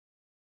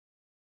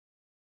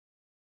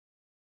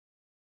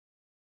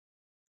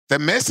The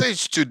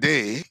message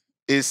today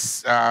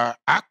is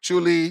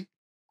actually,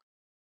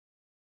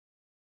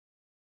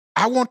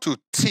 I want to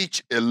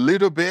teach a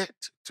little bit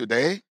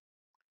today,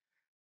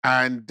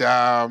 and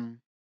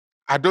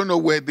I don't know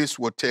where this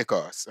will take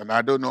us, and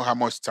I don't know how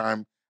much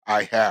time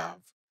I have,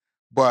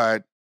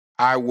 but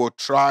I will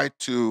try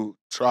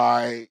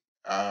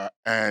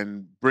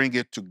and bring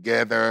it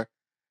together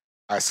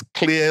as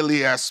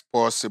clearly as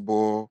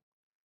possible,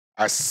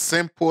 as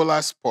simple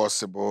as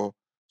possible,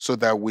 so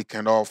that we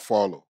can all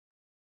follow.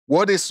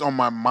 What is on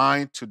my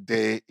mind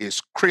today is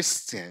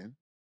Christian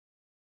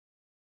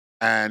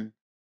and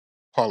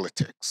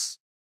politics.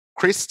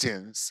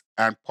 Christians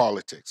and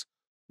politics.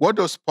 What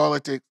does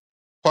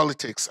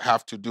politics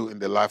have to do in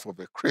the life of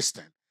a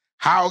Christian?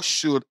 How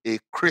should a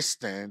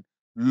Christian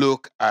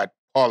look at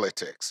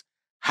politics?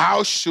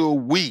 How should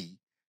we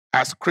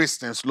as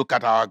Christians look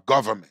at our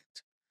government?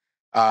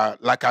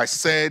 Like I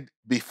said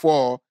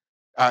before,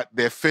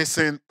 they're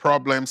facing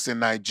problems in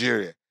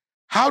Nigeria.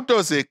 How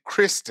does a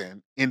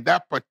Christian in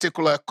that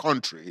particular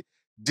country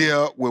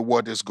deal with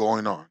what is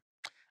going on?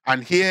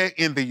 And here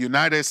in the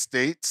United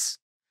States,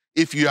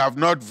 if you have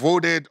not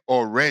voted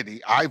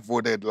already, I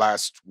voted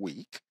last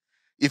week.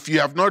 If you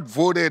have not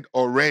voted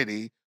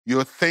already,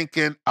 you're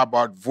thinking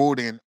about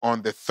voting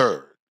on the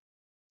 3rd.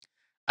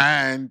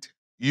 And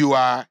you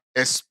are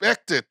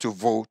expected to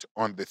vote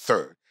on the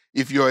 3rd.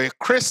 If you're a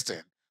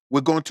Christian,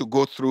 we're going to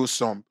go through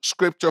some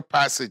scripture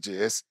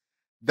passages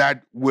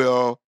that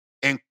will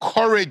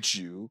encourage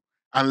you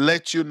and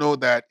let you know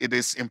that it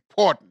is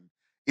important.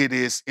 It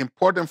is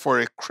important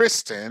for a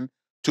Christian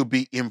to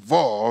be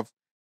involved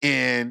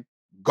in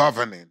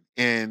governing,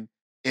 in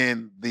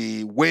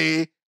the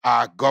way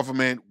our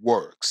government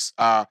works,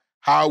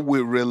 how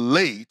we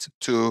relate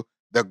to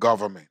the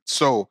government.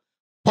 So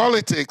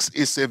politics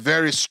is a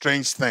very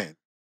strange thing.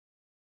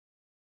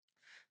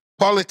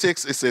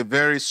 Politics is a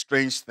very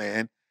strange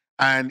thing,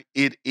 and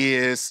it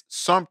is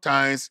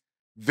sometimes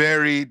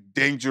very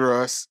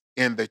dangerous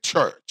in the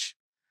church.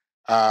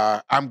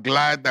 I'm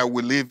glad that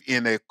we live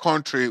in a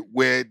country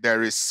where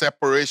there is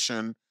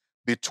separation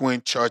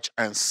between church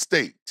and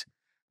state.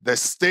 The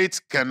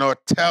state cannot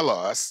tell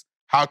us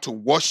how to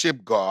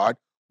worship God,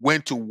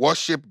 when to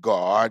worship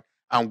God,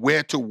 and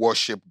where to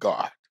worship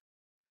God.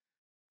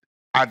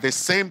 At the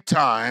same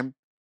time,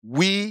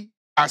 we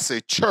as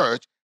a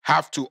church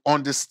have to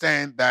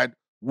understand that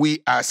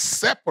we are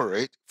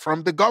separate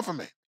from the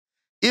government.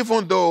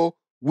 Even though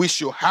we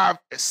should have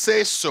a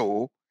say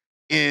so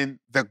in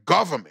the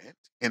government,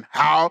 in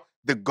how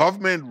the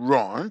government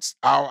runs,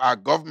 how our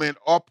government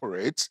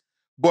operates,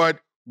 but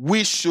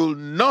we should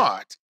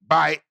not,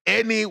 by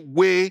any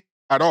way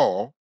at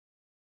all,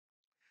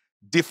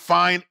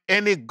 define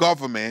any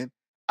government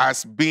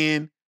as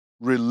being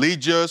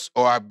religious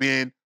or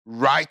being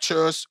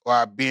righteous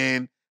or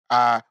being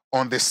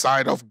on the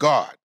side of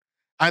God.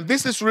 And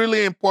this is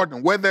really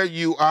important, whether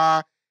you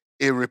are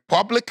a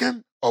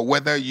Republican or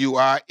whether you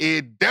are a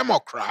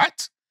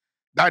Democrat,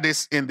 that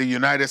is in the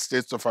United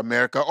States of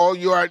America, or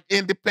you are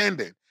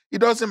independent. It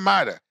doesn't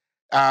matter.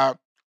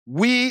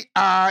 We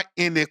are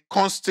in a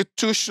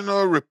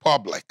constitutional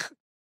republic.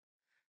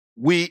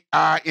 We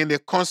are in a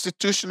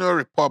constitutional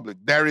republic.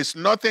 There is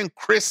nothing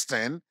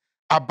Christian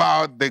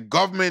about the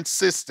government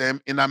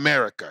system in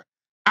America.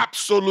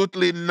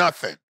 Absolutely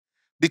nothing.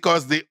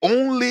 Because the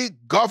only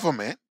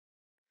government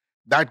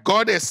that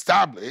God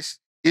established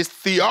is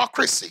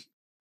theocracy,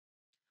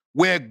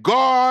 where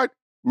God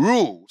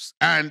rules.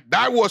 And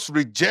that was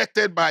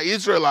rejected by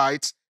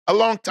Israelites a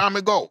long time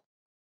ago.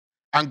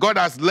 And God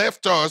has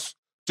left us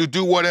to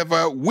do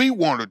whatever we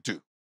want to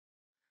do.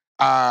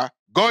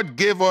 God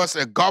gave us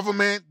a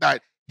government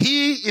that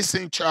He is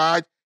in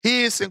charge,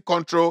 He is in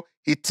control,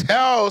 He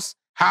tells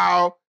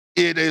how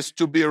it is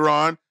to be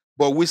run,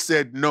 but we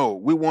said no,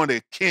 we want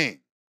a king.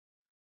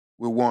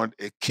 We want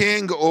a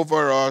king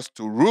over us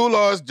to rule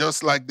us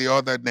just like the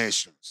other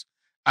nations.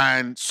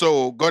 And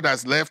so God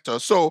has left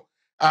us. So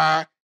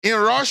in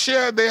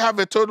Russia, they have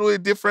a totally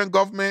different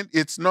government.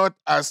 It's not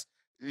as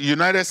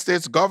United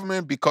States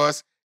government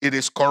because it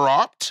is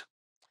corrupt.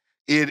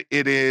 It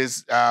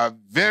is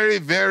very,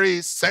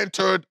 very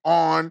centered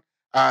on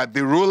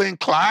the ruling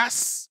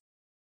class.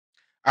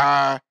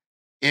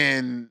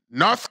 In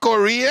North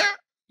Korea,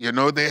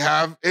 they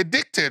have a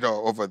dictator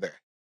over there.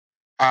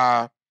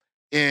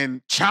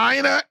 In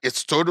China,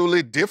 it's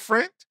totally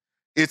different.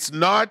 It's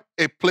not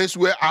a place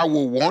where I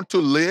will want to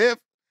live,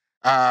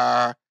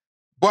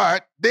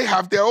 but they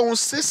have their own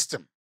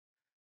system.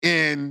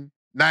 In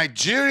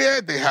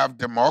Nigeria, they have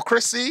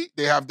democracy.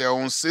 They have their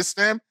own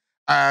system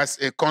as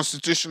a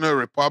constitutional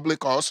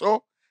republic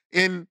also.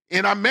 In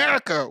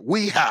America,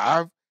 we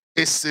have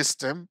a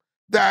system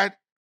that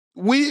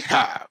we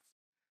have.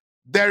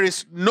 There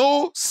is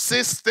no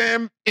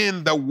system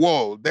in the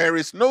world. There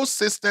is no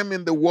system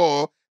in the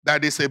world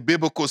that is a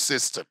biblical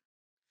system.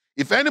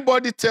 If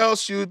anybody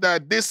tells you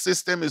that this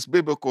system is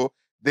biblical,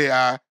 they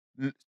are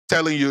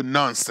telling you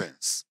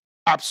nonsense.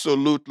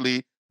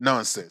 Absolutely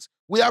nonsense.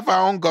 We have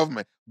our own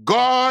government.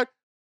 God,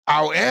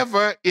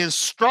 however,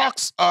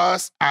 instructs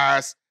us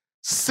as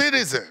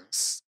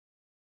citizens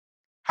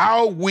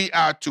how we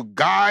are to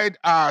guide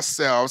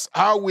ourselves,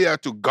 how we are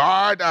to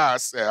guard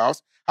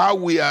ourselves, how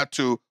we are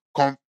to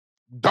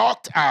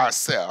conduct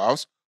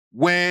ourselves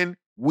when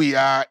we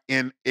are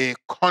in a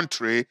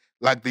country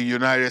like the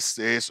United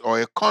States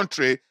or a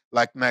country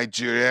like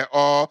Nigeria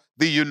or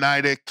the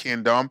United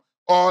Kingdom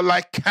or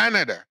like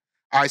Canada.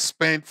 I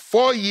spent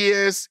 4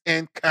 years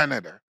in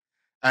Canada,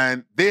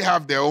 and they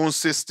have their own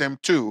system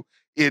too.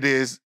 It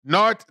is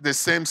not the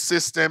same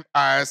system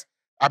as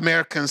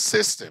American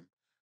system,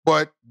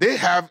 but they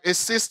have a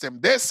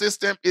system. Their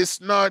system is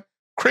not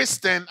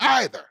Christian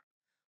either,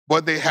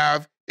 but they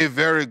have a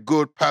very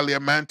good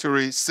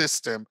parliamentary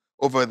system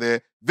over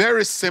there,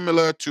 very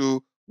similar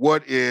to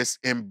what is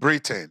in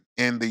Britain,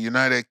 in the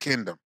United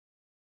Kingdom.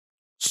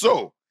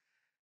 So,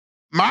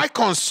 my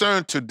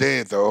concern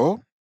today, though,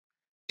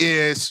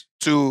 is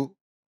to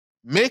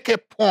make a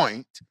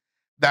point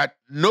that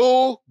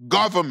no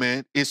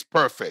government is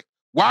perfect.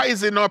 Why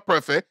is it not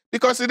perfect?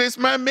 Because it is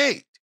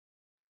man-made.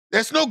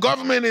 There's no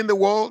government in the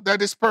world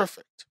that is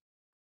perfect.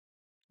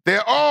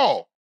 They're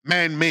all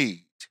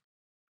man-made.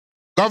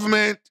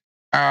 Government,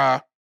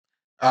 they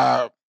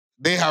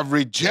have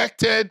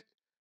rejected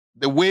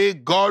the way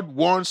God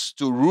wants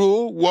to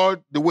rule,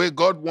 the way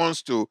God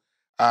wants to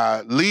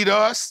lead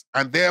us,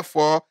 and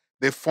therefore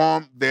they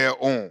form their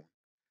own.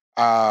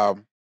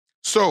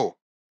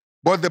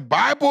 But the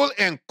Bible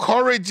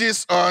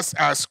encourages us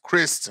as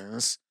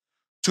Christians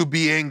to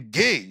be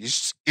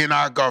engaged in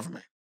our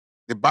government.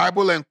 The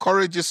Bible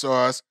encourages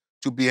us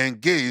to be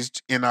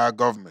engaged in our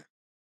government.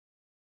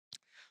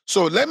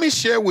 So let me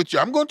share with you.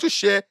 I'm going to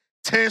share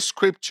 10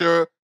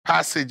 scripture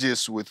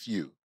passages with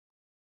you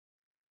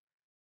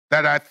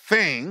that I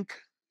think,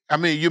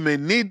 you may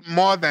need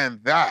more than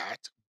that,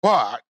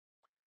 but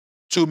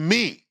to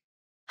me,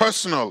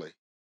 personally,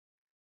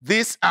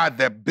 these are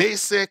the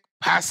basic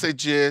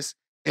passages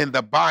in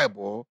the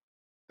Bible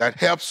that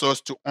helps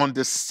us to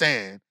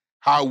understand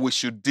how we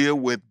should deal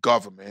with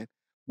government,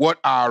 what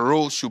our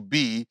role should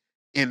be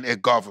in a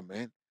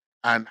government,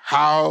 and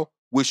how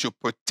we should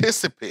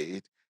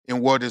participate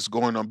in what is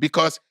going on.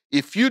 Because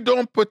if you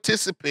don't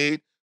participate,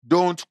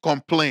 don't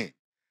complain.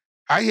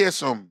 I hear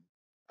some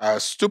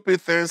stupid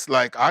things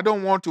like, I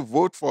don't want to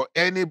vote for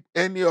any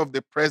of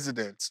the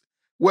presidents.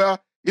 Well,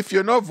 if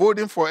you're not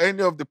voting for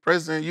any of the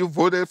presidents, you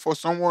voted for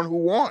someone who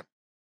won.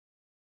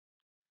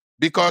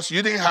 Because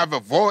you didn't have a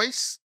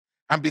voice,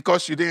 and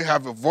because you didn't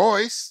have a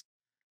voice,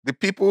 the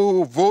people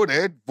who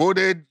voted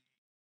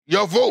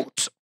your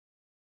vote.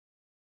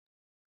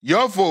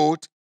 Your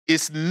vote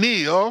is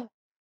nil,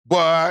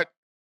 but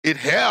it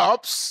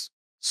helps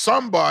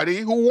somebody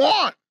who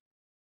won.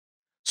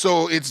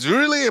 So it's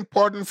really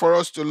important for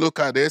us to look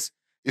at this.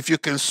 If you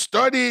can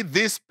study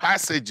these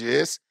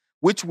passages,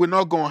 which we're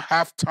not going to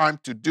have time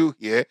to do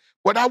here,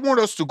 but I want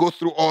us to go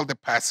through all the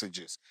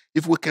passages.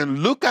 If we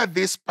can look at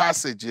these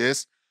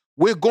passages,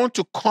 we're going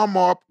to come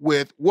up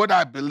with what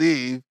I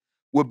believe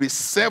will be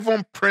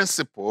 7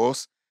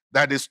 principles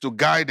that is to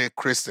guide a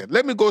Christian.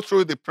 Let me go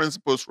through the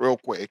principles real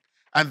quick,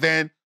 and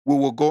then we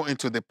will go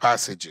into the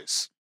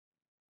passages.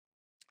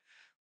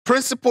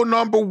 Principle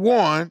number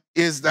 1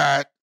 is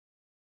that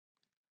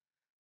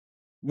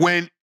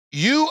when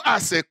you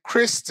as a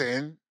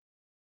Christian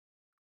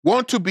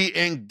want to be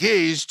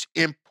engaged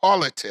in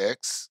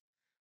politics,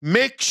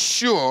 make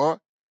sure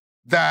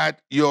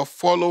that you're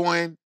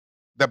following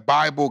the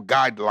Bible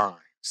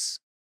guidelines.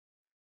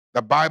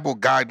 The Bible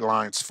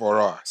guidelines for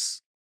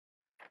us.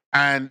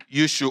 And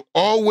you should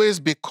always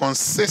be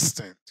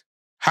consistent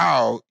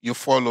how you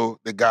follow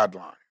the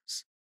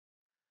guidelines.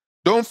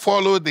 Don't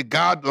follow the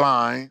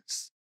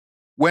guidelines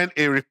when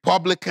a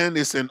Republican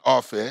is in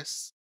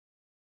office,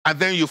 and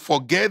then you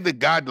forget the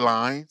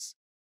guidelines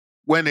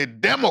when a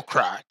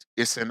Democrat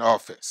is in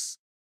office.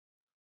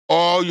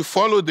 Or you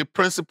follow the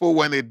principle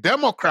when a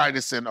Democrat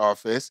is in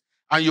office,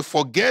 and you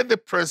forget the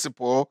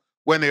principle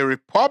when a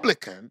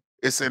Republican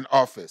is in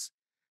office.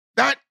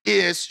 That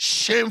is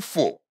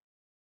shameful.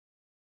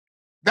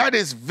 That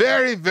is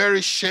very,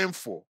 very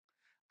shameful.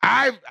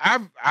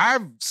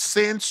 I've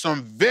seen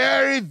some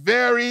very,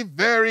 very,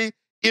 very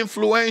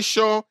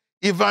influential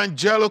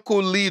evangelical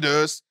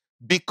leaders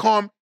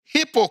become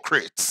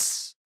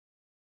hypocrites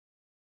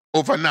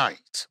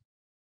overnight.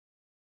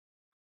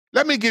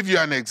 Let me give you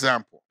an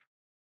example.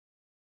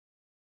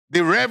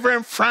 The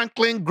Reverend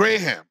Franklin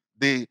Graham,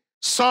 the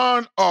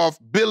son of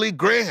Billy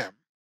Graham,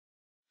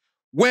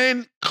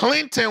 when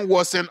Clinton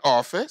was in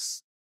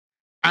office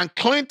and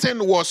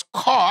Clinton was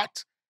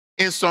caught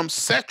in some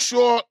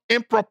sexual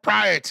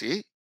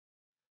impropriety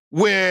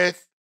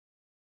with,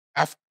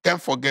 I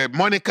can't forget,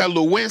 Monica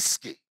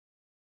Lewinsky,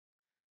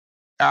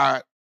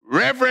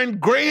 Reverend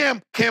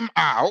Graham came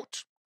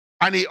out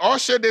and he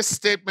ushered a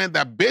statement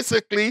that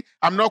basically,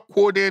 I'm not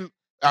quoting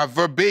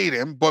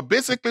verbatim, but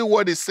basically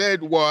what he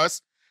said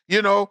was,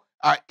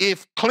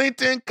 if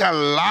Clinton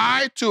can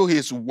lie to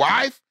his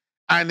wife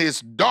and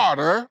his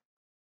daughter,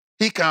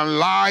 he can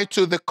lie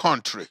to the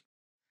country.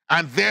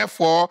 And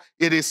therefore,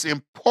 it is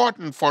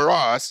important for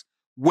us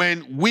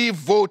when we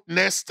vote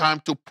next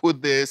time to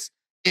put this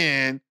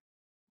in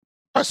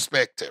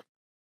perspective.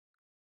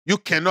 You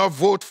cannot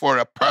vote for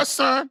a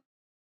person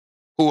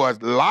who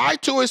has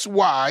lied to his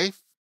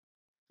wife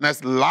and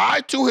has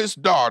lied to his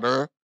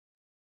daughter,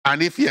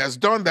 and if he has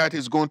done that,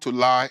 he's going to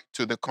lie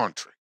to the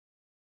country.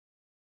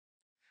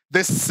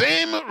 The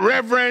same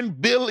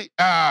Reverend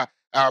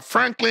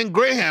Franklin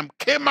Graham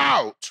came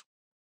out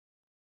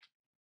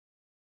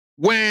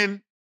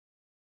when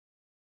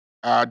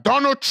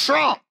Donald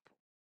Trump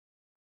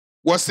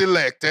was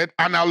elected,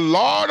 and a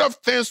lot of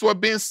things were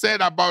being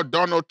said about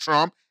Donald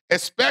Trump,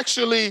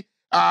 especially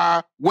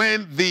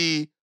when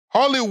the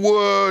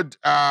Hollywood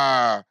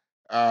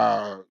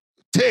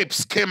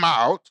tapes came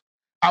out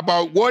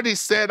about what he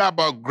said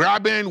about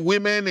grabbing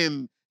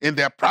women in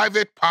their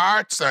private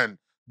parts and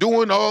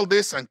doing all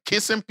this and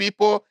kissing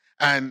people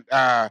and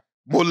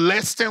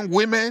molesting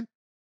women.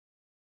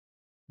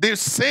 The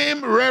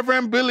same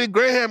Reverend Billy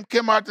Graham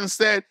came out and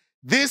said,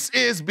 this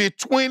is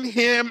between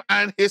him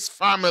and his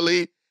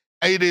family.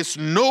 It is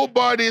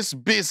nobody's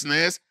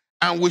business,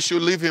 and we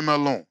should leave him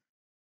alone.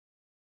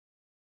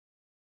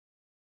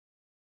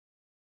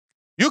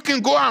 You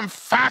can go and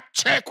fact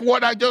check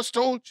what I just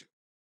told you.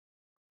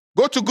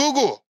 Go to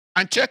Google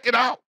and check it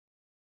out.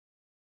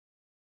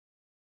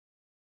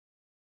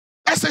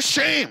 That's a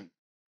shame.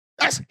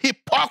 That's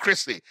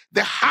hypocrisy,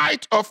 the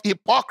height of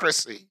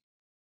hypocrisy.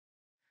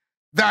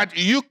 That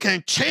you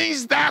can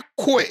change that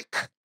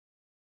quick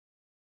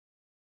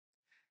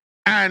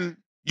and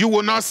you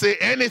will not say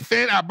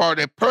anything about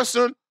a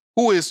person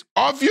who is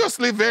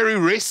obviously very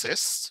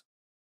racist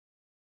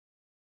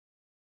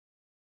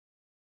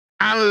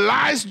and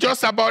lies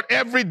just about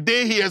every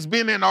day he has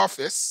been in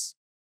office.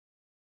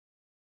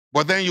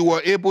 But then you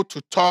were able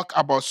to talk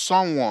about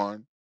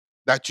someone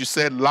that you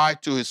said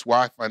lied to his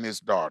wife and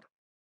his daughter.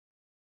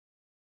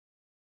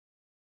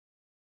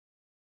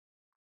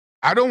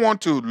 I don't want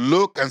to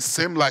look and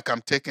seem like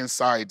I'm taking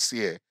sides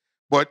here,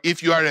 but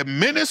if you are a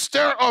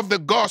minister of the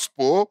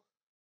gospel,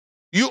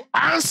 you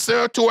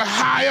answer to a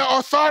higher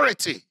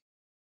authority.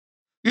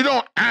 You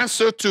don't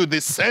answer to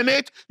the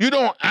Senate. You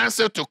don't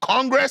answer to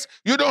Congress.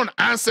 You don't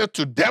answer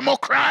to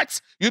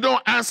Democrats. You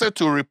don't answer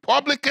to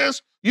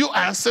Republicans. You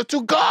answer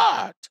to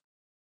God.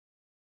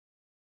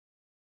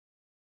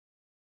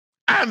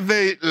 And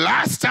the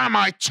last time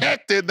I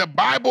checked it, the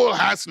Bible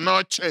has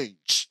not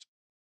changed.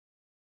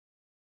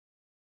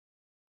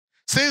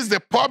 Since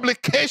the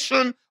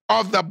publication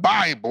of the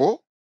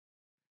Bible,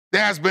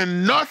 there has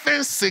been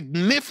nothing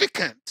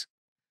significant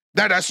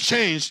that has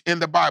changed in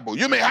the Bible.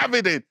 You may have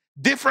it in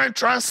different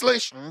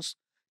translations.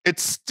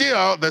 It's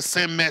still the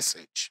same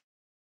message.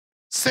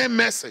 Same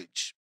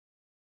message.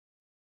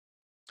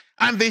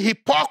 And the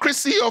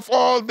hypocrisy of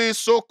all these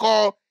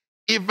so-called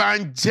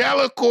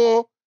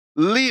evangelical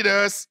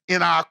leaders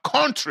in our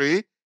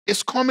country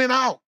is coming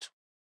out.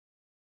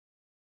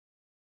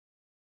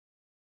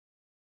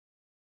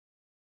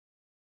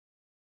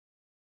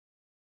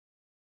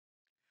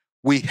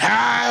 We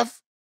have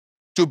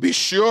to be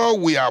sure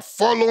we are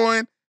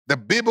following the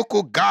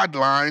biblical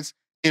guidelines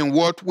in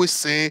what we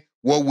say,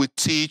 what we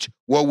teach,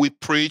 what we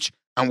preach,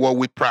 and what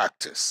we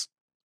practice.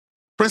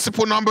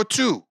 Principle number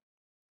 2,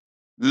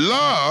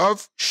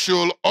 love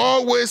should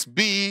always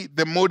be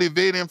the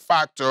motivating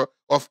factor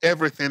of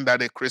everything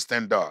that a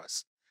Christian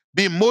does.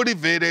 Be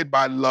motivated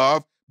by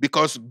love,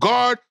 because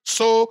God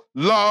so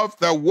loved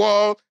the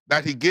world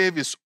that he gave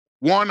his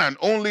one and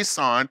only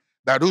Son,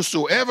 that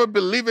whosoever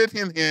believeth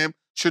in him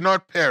should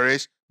not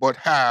perish, but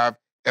have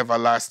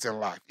everlasting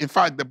life. In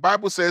fact, the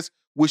Bible says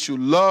we should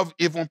love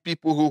even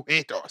people who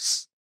hate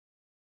us.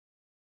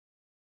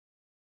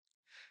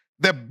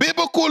 The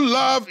biblical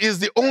love is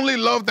the only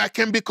love that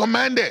can be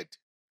commanded.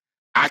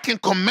 I can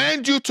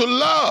command you to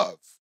love.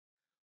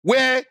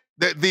 Where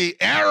the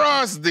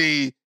errors,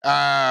 the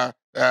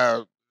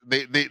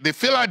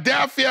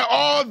Philadelphia,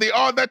 all the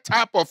other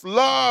type of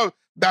love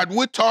that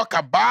we talk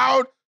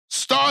about,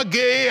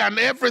 Stargate and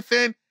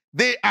everything,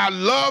 they are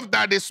love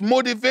that is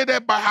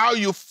motivated by how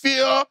you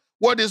feel,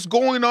 what is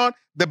going on.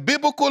 The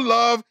biblical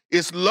love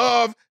is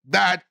love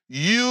that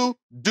you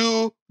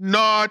do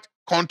not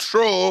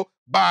control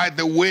by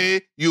the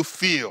way you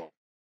feel.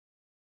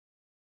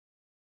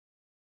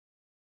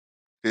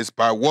 It's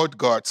by what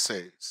God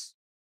says.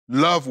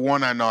 Love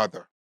one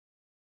another.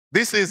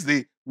 This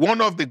is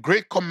one of the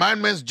great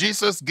commandments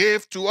Jesus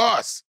gave to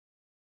us.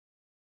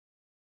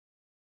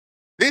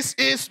 This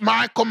is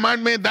my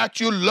commandment, that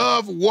you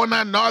love one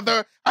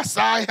another as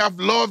I have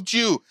loved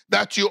you,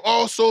 that you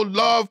also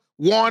love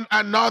one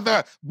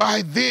another.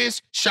 By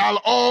this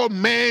shall all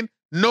men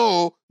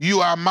know you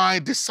are my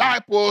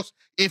disciples,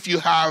 if you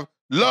have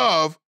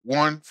love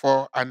one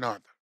for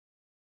another.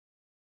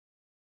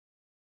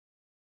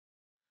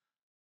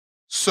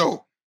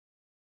 So,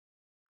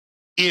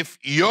 if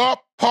your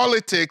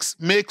politics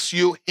makes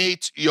you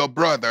hate your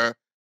brother,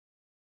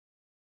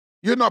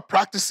 you're not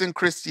practicing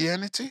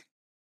Christianity.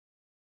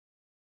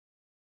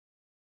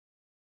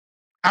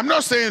 I'm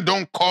not saying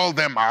don't call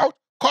them out.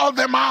 Call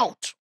them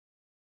out.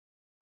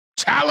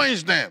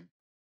 Challenge them.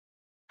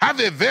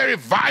 Have a very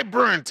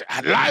vibrant,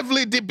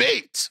 lively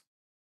debate.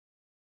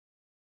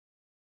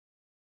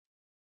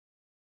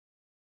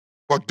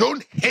 But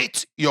don't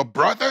hate your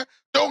brother.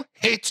 Don't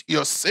hate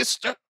your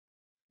sister.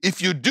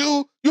 If you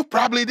do, you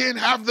probably didn't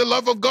have the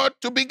love of God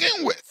to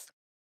begin with.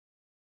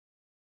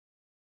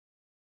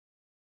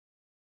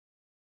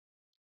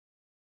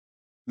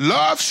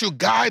 Love should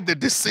guide the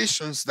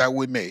decisions that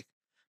we make.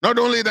 Not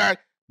only that,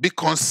 be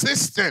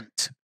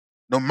consistent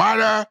no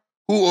matter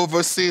who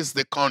oversees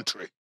the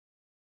country.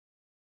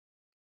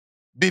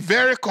 Be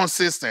very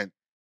consistent.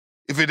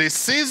 If it is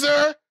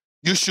Caesar,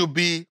 you should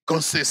be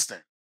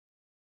consistent.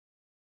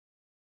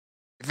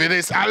 If it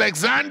is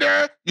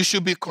Alexander, you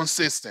should be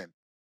consistent.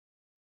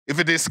 If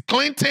it is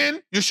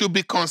Clinton, you should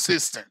be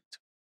consistent.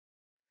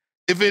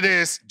 If it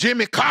is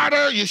Jimmy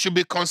Carter, you should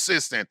be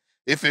consistent.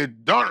 If it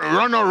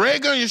Ronald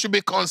Reagan, you should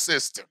be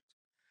consistent.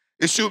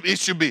 It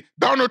should be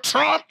Donald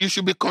Trump, you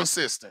should be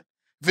consistent.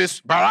 If it's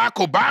Barack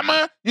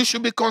Obama, you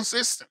should be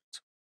consistent.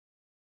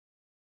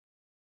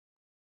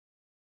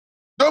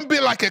 Don't be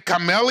like a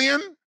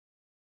chameleon.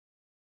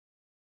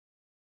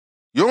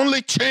 You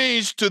only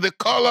change to the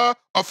color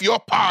of your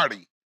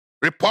party,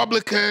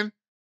 Republican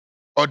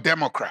or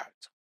Democrat.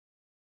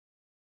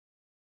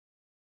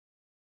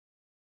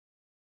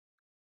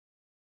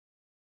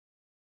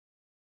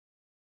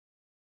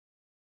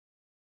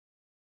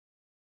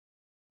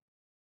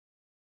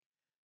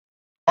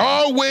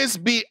 Always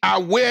be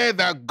aware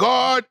that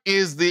God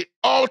is the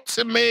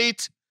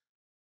ultimate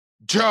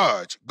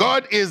judge.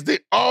 God is the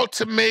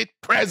ultimate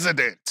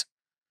president.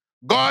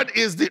 God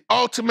is the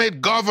ultimate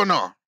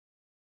governor.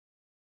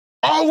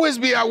 Always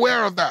be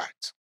aware of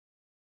that.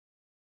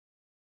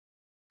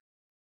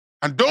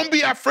 And don't be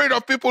afraid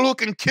of people who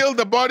can kill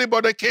the body,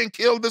 but they can't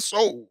kill the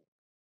soul.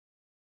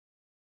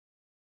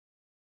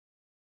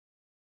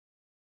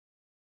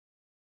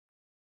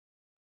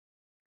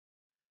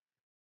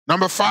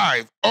 Number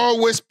 5,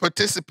 always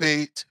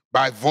participate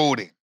by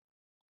voting.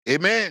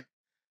 Amen.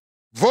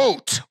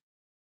 Vote.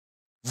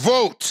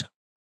 Vote.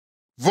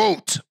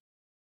 Vote.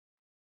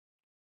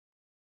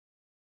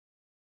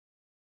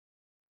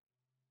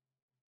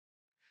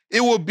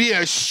 It would be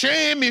a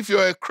shame if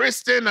you're a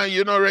Christian and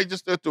you're not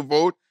registered to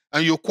vote,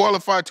 and you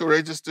qualify to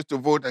register to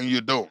vote and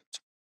you don't.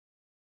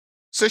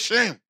 It's a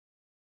shame.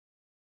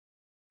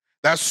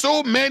 There's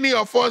so many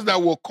of us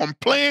that will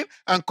complain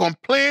and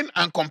complain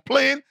and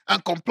complain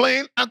and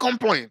complain and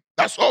complain.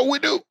 That's all we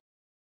do.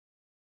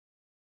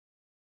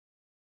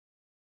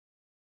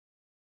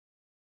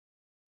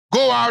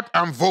 Go out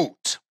and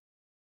vote.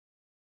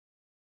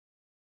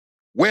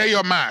 Wear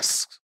your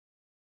mask.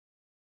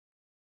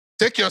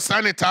 Take your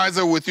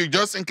sanitizer with you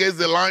just in case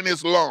the line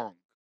is long.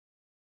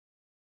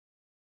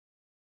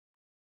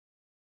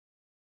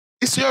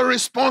 It's your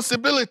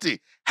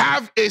responsibility.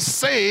 Have a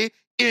say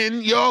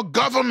in your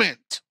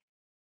government.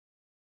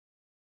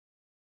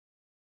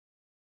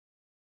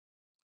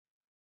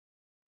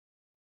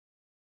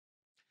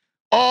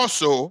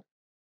 Also,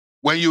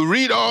 when you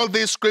read all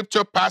these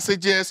scripture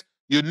passages,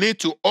 you need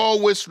to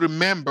always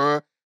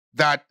remember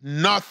that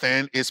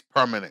nothing is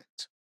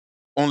permanent.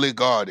 Only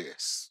God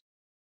is.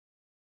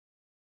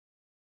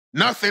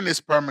 Nothing is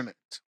permanent.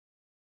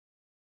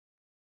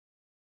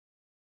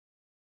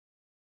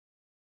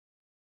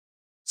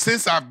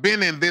 Since I've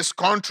been in this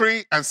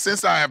country and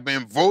since I have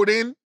been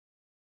voting,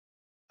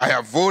 I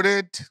have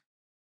voted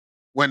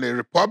when the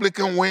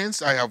Republican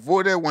wins. I have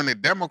voted when the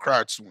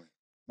Democrats win,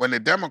 when the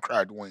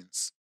Democrat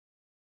wins.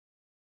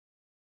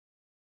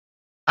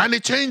 And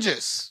it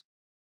changes.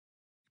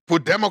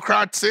 Put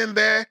Democrats in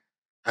there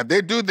and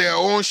they do their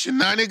own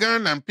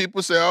shenanigan and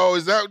people say, oh,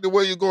 is that the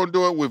way you're going to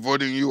do it? We're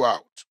voting you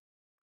out.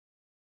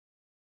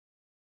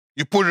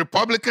 You put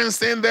Republicans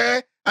in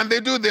there and they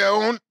do their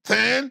own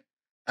thing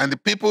and the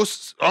people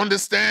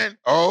understand,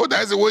 oh,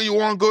 that's the way you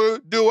want to go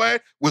do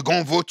it, we're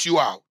going to vote you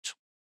out.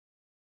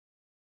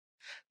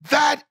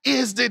 That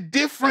is the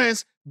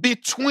difference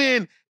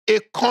between a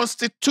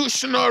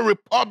constitutional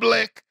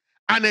republic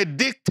and a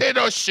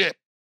dictatorship.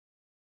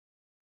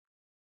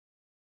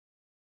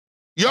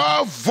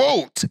 Your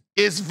vote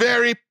is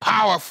very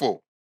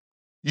powerful.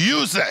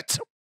 Use it.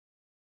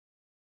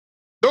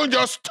 Don't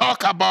just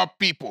talk about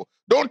people.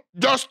 Don't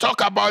just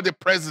talk about the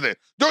president.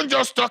 Don't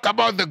just talk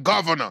about the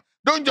governor.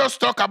 Don't just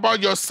talk about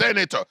your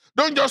senator.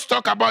 Don't just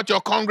talk about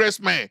your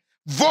congressman.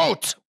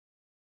 Vote.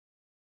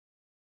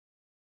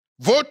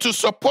 Vote to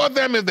support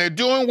them if they're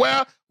doing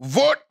well.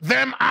 Vote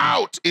them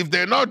out if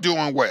they're not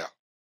doing well.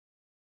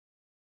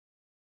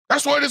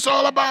 That's what it's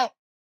all about.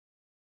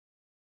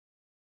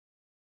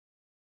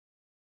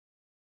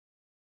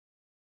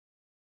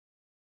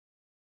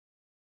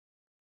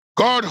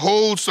 God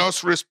holds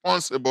us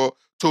responsible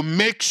to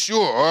make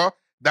sure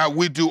that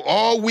we do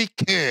all we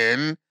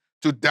can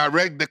to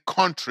direct the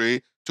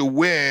country to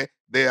where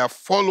they are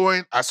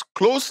following as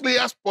closely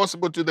as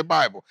possible to the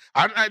Bible.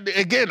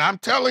 Again, I'm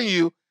telling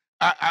you,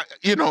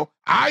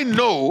 I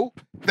know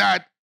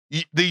that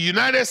the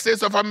United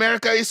States of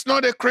America is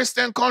not a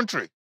Christian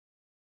country.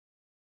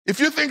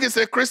 If you think it's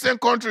a Christian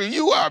country,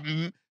 you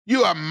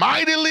are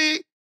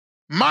mightily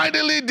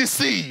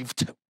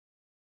deceived.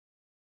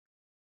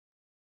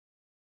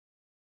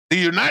 The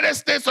United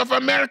States of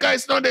America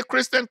is not a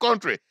Christian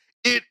country.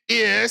 It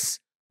is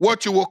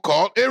what you will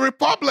call a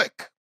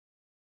republic.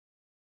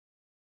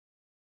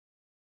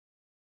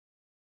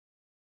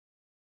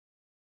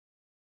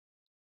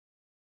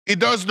 It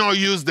does not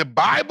use the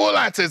Bible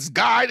as its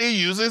guide, it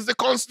uses the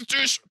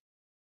Constitution.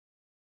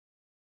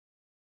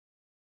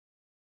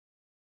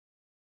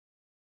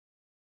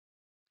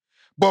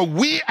 But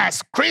we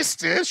as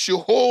Christians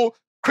should hold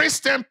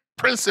Christian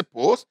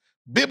principles,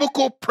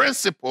 biblical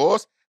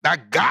principles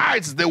that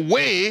guides the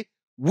way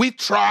we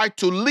try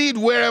to lead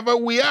wherever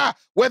we are.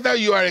 Whether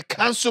you are a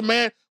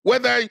councilman,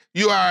 whether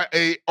you are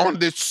on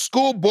the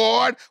school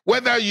board,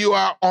 whether you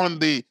are on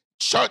the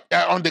church,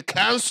 on the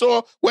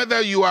council,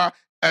 whether you are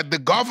the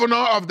governor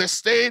of the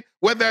state,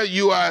 whether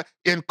you are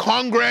in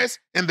Congress,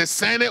 in the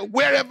Senate,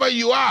 wherever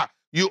you are,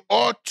 you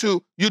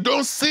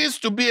don't cease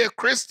to be a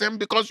Christian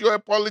because you're a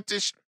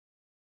politician.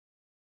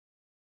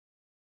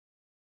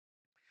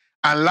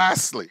 And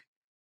lastly,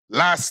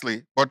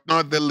 but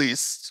not the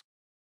least,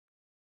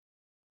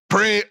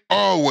 pray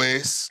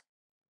always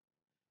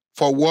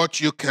for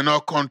what you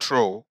cannot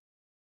control.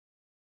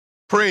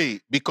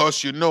 Pray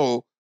because you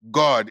know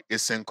God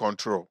is in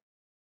control.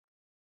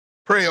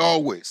 Pray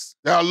always.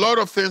 There are a lot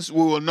of things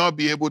we will not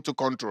be able to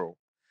control.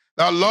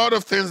 There are a lot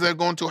of things that are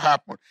going to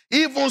happen.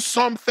 Even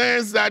some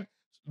things that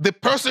the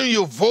person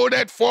you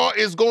voted for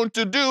is going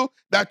to do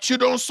that you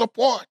don't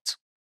support.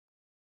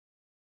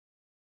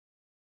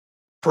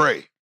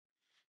 Pray.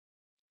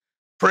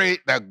 Pray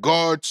that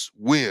God's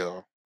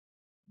will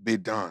be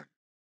done.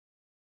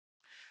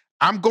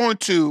 I'm going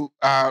to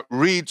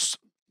read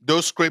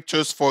those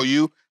scriptures for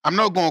you. I'm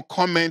not going to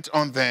comment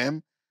on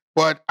them,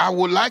 but I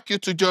would like you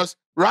to just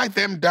write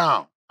them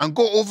down and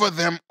go over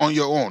them on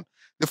your own.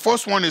 The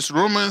first one is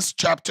Romans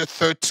chapter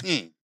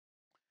 13.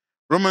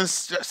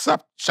 Romans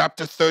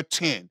chapter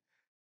 13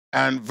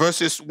 and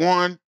verses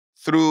 1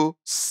 through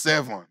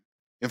 7.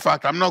 In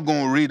fact, I'm not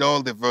going to read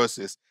all the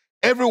verses.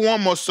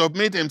 Everyone must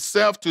submit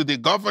himself to the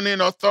governing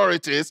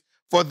authorities,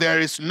 for there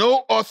is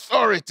no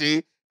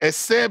authority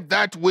except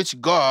that which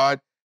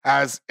God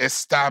has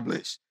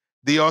established.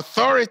 The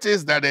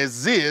authorities that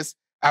exist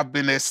have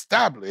been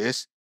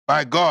established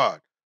by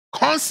God.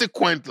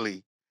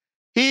 Consequently,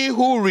 he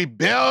who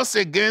rebels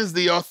against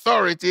the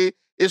authority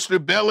is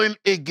rebelling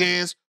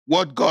against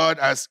what God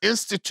has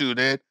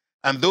instituted,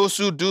 and those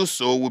who do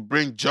so will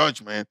bring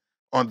judgment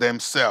on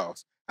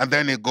themselves. And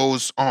then it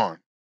goes on.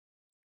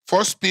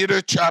 1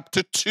 Peter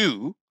chapter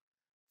 2,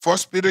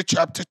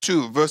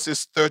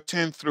 verses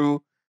 13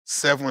 through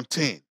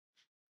 17.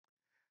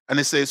 And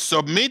it says,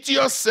 submit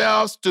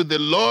yourselves to the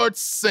Lord's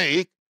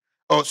sake,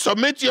 or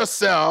submit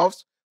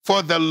yourselves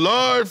for the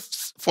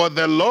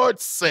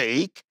Lord's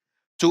sake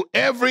to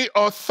every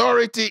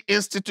authority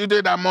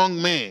instituted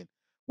among men,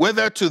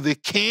 whether to the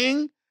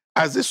king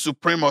as the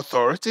supreme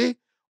authority,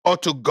 or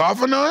to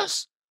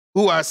governors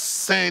who are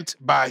sent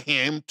by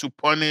him to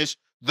punish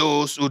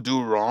those who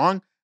do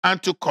wrong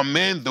and to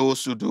commend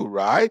those who do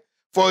right.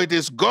 For it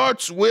is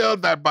God's will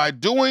that by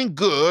doing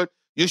good,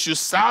 you should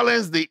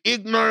silence the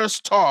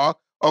ignorant talk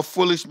of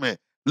foolish men.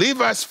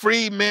 Live as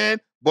free men,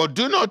 but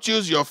do not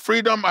use your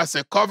freedom as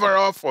a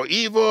cover-up for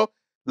evil.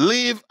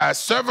 Live as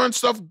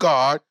servants of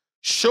God.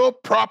 Show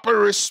proper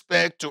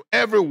respect to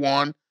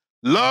everyone.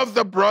 Love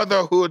the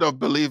brotherhood of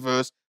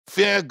believers.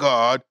 Fear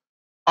God.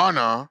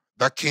 Honor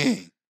the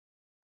king.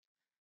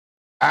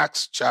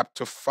 Acts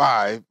chapter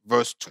 5,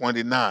 verse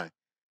 29.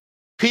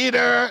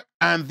 Peter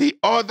and the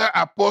other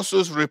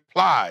apostles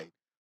replied,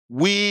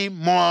 we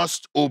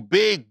must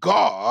obey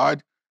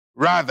God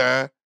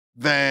rather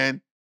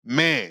than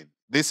men.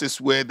 This is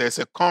where there's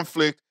a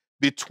conflict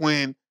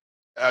between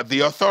the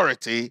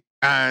authority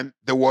and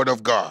the word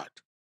of God.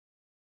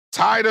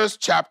 Titus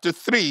chapter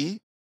 3,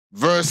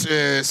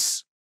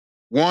 verses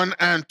 1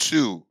 and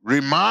 2.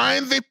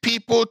 Remind the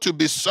people to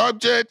be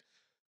subject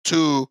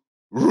to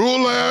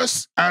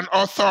rulers and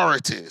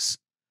authorities,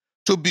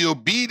 to be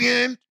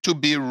obedient, to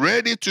be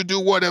ready to do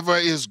whatever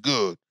is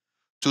good,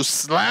 to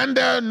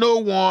slander no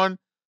one,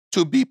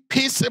 to be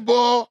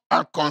peaceable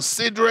and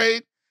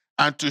considerate,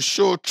 and to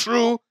show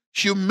true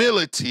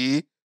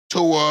humility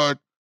toward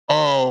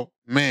all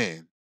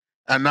men.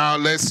 And now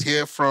let's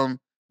hear from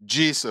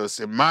Jesus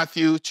in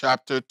Matthew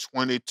chapter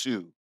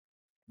 22.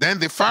 Then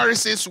the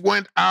Pharisees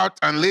went out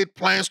and laid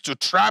plans to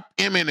trap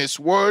him in his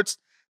words.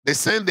 They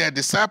sent their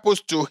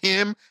disciples to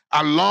him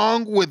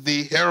along with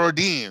the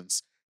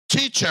Herodians.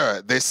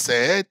 Teacher, they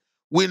said,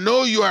 we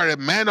know you are a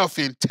man of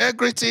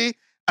integrity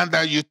and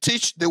that you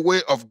teach the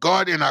way of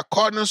God in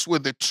accordance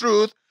with the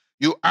truth.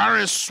 You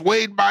aren't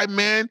swayed by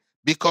men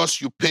because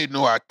you pay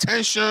no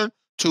attention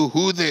to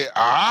who they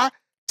are.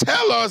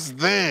 Tell us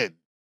then,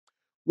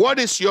 what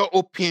is your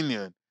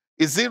opinion?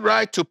 Is it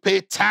right to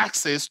pay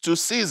taxes to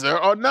Caesar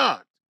or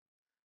not?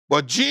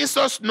 But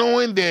Jesus,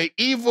 knowing their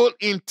evil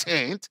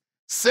intent,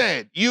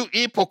 said, you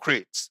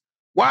hypocrites,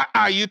 why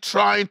are you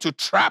trying to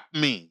trap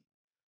me?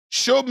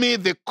 Show me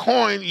the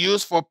coin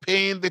used for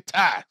paying the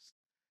tax.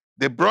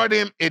 They brought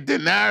him a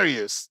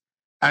denarius,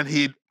 and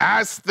he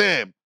asked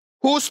them,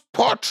 whose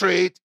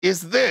portrait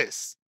is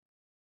this?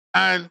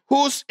 And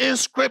whose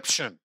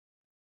inscription?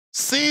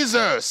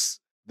 Caesar's,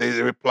 they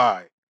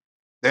replied.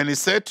 Then he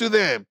said to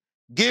them,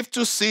 give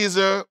to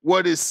Caesar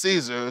what is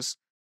Caesar's,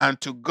 and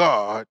to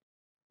God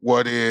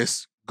what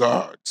is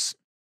God's.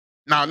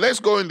 Now let's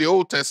go in the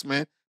Old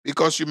Testament,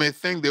 because you may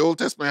think the Old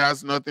Testament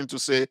has nothing to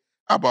say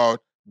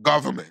about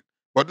government.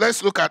 But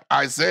let's look at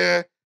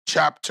Isaiah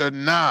chapter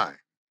 9.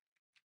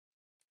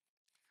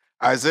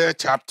 Isaiah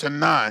chapter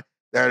 9,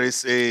 there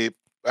is a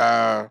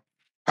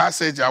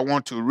passage I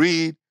want to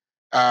read.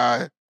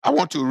 I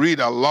want to read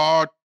a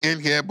lot in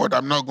here, but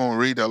I'm not going to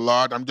read a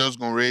lot. I'm just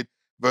going to read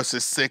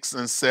verses 6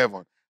 and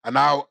 7. And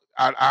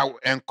I'll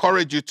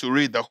encourage you to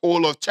read the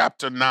whole of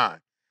chapter 9.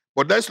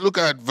 But let's look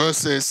at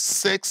verses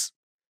 6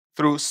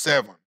 through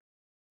 7.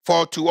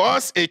 For to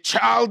us a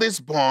child is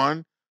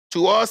born,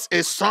 to us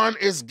a son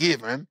is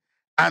given,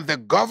 and the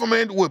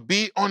government will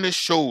be on his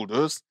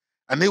shoulders,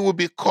 and he will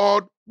be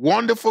called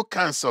Wonderful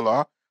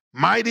Counselor,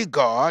 Mighty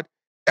God,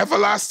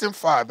 Everlasting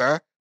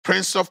Father,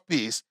 Prince of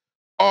Peace.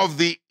 Of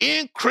the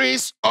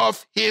increase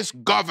of his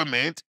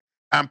government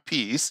and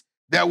peace,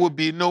 there will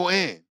be no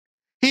end.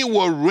 He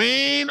will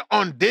reign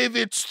on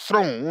David's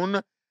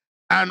throne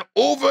and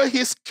over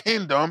his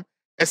kingdom,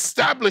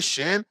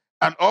 establishing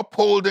and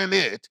upholding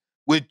it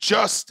with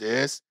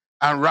justice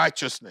and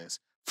righteousness.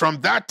 From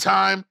that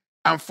time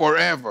and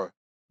forever,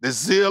 the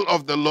zeal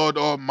of the Lord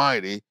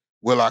Almighty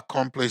will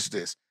accomplish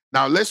this.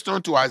 Now let's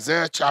turn to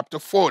Isaiah chapter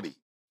 40,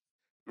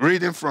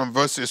 reading from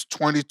verses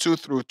 22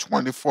 through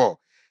 24.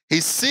 He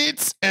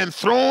sits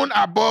enthroned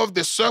above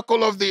the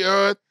circle of the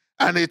earth,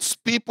 and its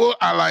people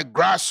are like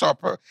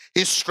grasshopper.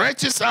 He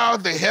stretches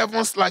out the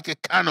heavens like a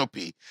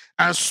canopy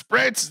and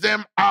spreads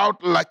them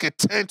out like a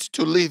tent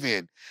to live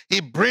in.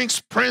 He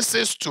brings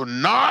princes to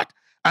naught,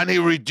 and he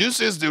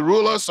reduces the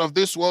rulers of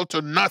this world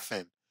to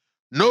nothing.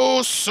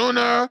 No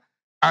sooner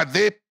are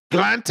they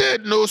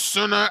planted, no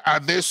sooner are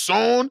they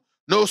sown,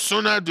 no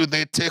sooner do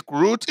they take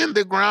root in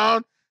the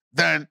ground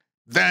than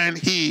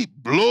he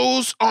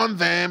blows on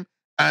them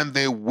and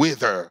they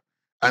wither,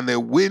 and the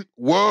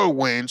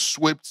whirlwind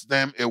sweeps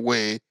them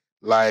away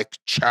like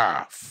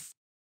chaff.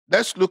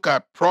 Let's look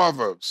at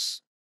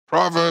Proverbs.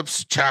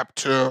 Proverbs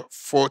chapter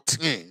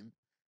 14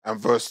 and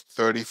verse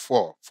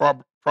 34.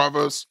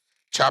 Proverbs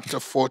chapter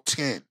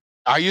 14.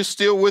 Are you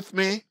still with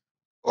me,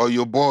 or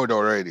you're bored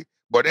already?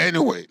 But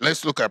anyway,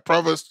 let's look at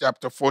Proverbs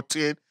chapter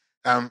 14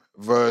 and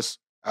verse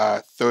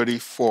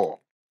 34.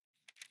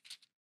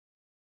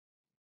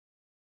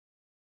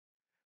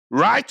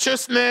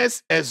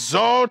 Righteousness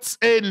exalts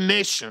a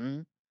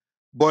nation,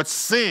 but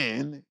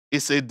sin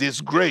is a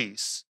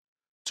disgrace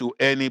to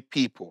any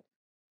people.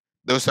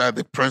 Those are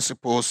the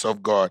principles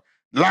of God.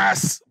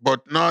 Last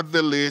but not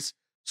the least,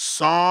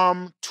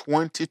 Psalm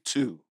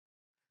 22.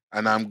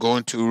 And I'm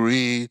going to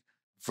read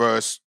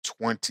verse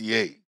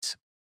 28.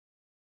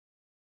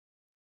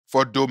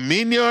 For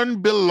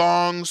dominion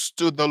belongs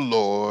to the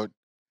Lord,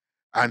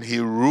 and he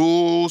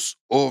rules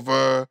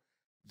over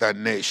the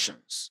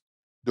nations.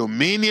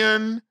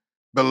 Dominion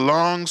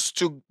belongs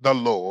to the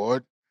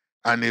Lord,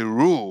 and he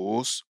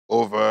rules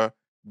over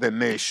the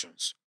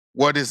nations.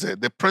 What is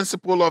it? The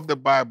principle of the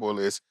Bible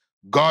is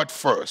God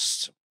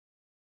first.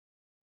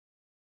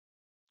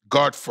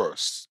 God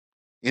first.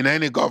 In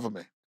any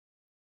government,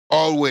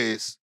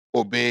 always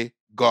obey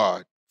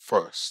God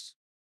first.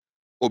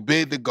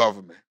 Obey the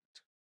government.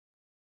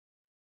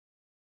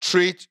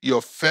 Treat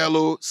your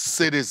fellow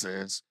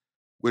citizens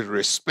with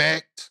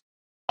respect,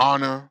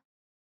 honor,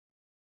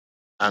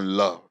 and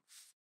love.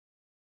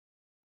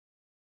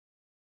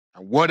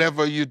 And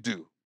whatever you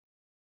do,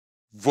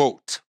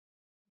 vote,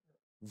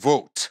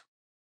 vote,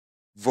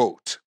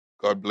 vote.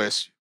 God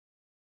bless you.